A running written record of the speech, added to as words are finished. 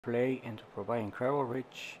play and to provide incredible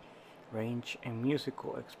rich range and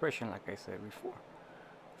musical expression, like I said before,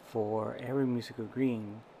 for every musical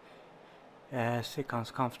green, as it comes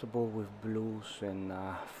comfortable with blues and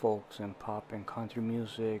folks and pop and country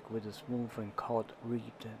music with a smooth and cold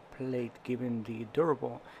reed plate, giving the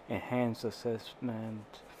durable enhanced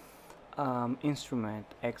assessment instrument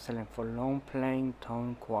excellent for long playing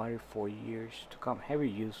tone quality for years to come. Heavy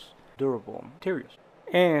use, durable materials.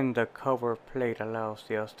 And the cover plate allows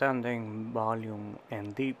the outstanding volume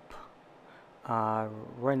and deep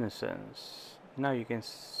renaissance. Now you can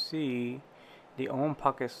see the own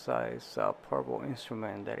pocket size purple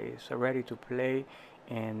instrument that is ready to play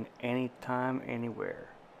in anytime, anywhere.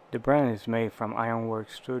 The brand is made from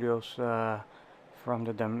Ironworks Studios, from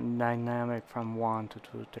the dynamic from 1 to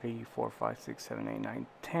 2, 3, 4, 5, 6, 7, 8, 9,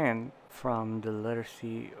 10, from the letter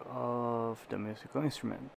C of the musical instrument.